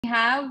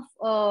have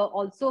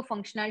also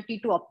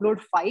functionality to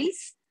upload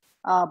files.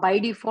 By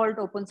default,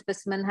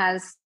 OpenSpecimen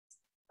has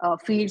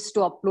fields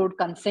to upload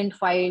consent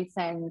files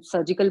and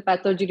surgical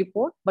pathology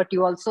report, but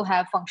you also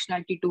have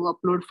functionality to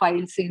upload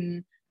files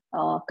in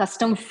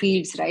custom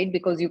fields, right?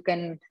 Because you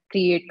can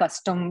create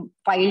custom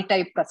file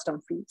type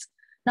custom fields.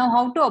 Now,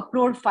 how to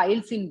upload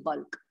files in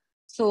bulk?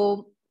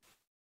 So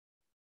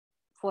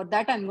for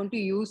that, I'm going to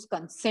use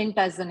consent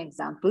as an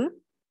example.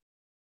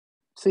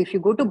 So if you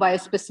go to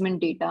biospecimen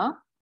data,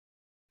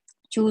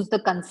 choose the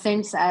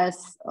consents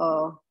as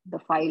the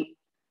file,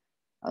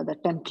 the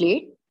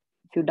template.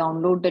 If you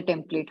download the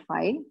template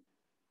file,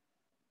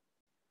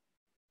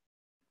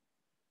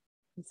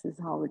 this is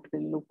how it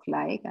will look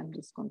like. I'm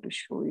just going to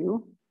show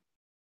you.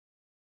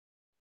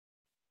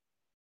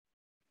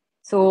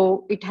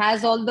 So it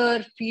has all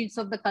the fields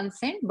of the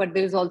consent, but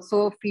there is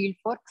also a field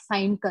for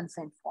signed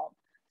consent form.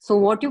 So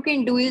what you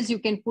can do is you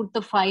can put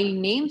the file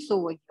names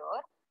over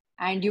here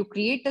and you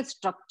create a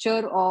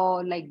structure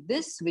or like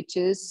this, which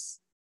is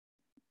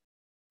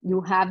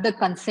you have the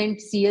consent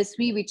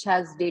CSV, which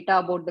has data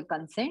about the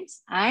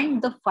consents,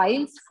 and the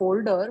files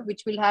folder,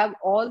 which will have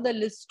all the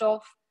list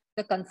of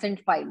the consent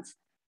files.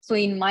 So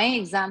in my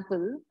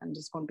example, I'm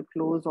just going to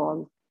close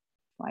all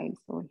files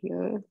over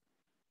here.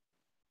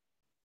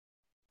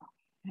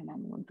 And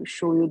I'm going to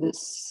show you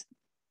this,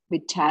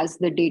 which has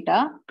the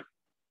data.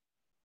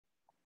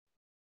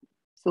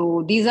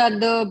 So these are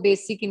the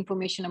basic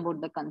information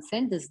about the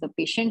consent. This is the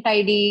patient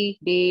ID,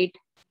 date,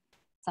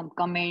 some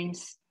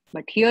comments.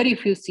 But here,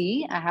 if you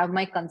see, I have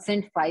my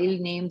consent file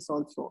names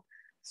also.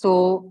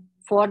 So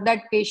for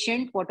that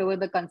patient, whatever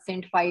the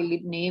consent file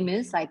name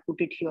is, I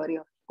put it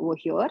here, over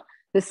here.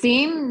 The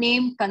same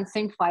name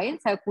consent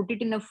files, I put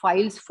it in a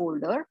files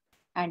folder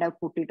and I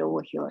put it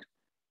over here.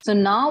 So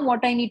now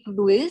what I need to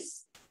do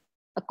is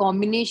a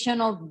combination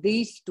of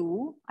these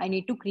two. I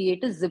need to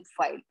create a zip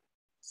file.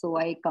 So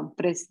I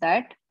compress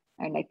that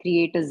and I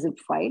create a zip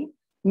file.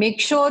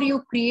 Make sure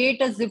you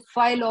create a zip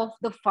file of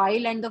the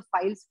file and the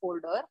files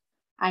folder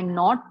and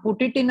not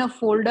put it in a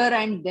folder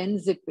and then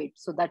zip it.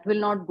 So that will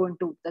not going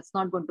to, that's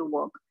not going to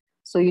work.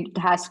 So it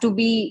has to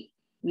be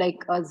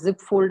like a zip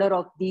folder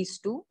of these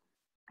two.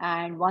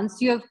 And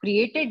once you have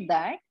created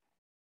that,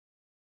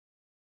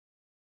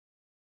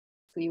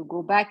 so you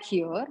go back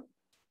here.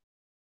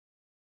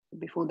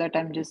 Before that,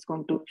 I'm just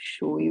going to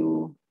show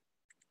you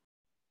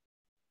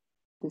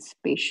this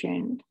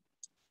patient.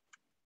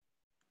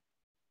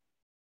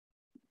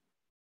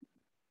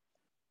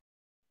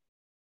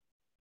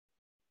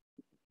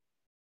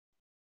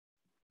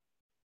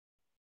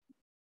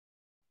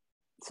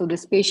 So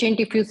this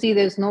patient, if you see,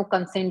 there's no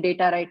consent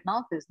data right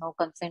now. There's no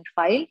consent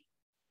file.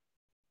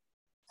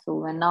 So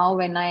when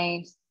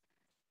I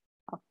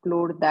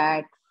upload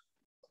that,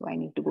 so I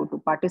need to go to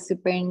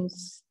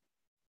participants,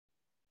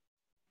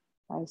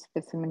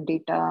 specimen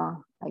data.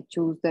 I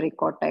choose the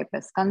record type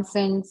as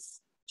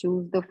consents,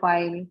 choose the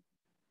file.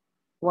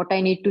 What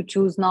I need to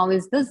choose now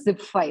is the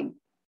zip file,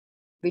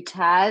 which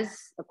has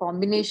a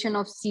combination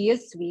of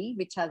CSV,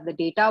 which has the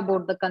data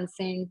about the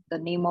consent, the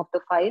name of the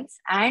files,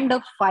 and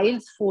a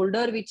files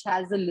folder, which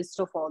has a list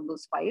of all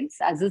those files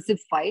as a zip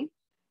file.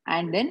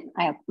 And then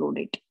I upload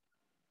it.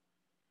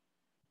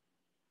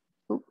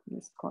 Oh,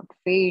 this got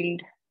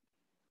failed.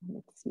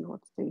 Let's see what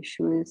the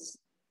issue is.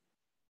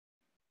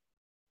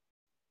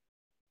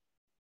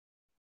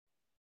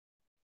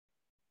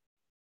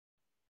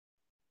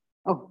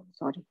 Oh,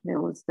 sorry, there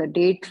was the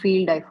date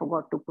field. I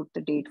forgot to put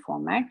the date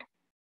format.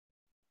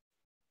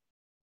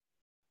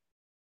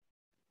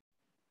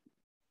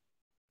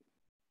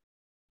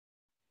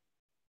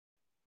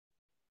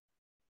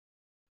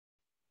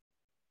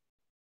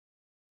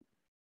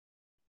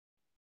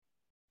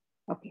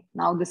 Okay,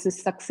 now this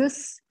is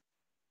success.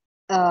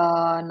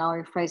 Now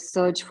if I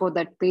search for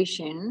that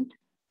patient,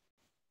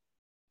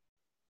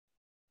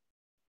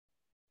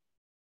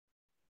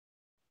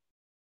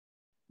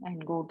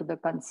 and go to the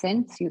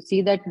consents, you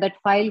see that that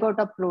file got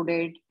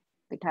uploaded.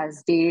 It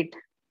has date,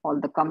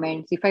 all the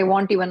comments. If I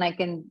want, even I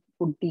can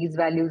put these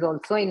values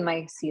also in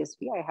my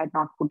CSV. I had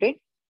not put it,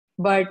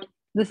 but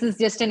this is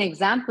just an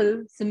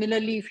example.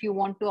 Similarly, if you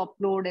want to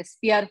upload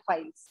SPR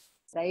files,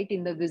 right?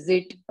 In the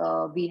visit,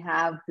 we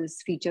have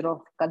this feature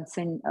of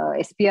consent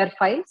SPR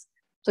files.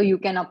 So you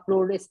can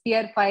upload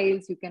SPR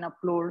files, you can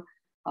upload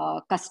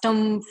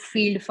custom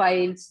field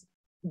files.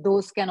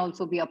 Those can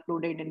also be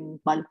uploaded in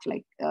bulk,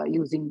 like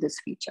using this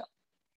feature.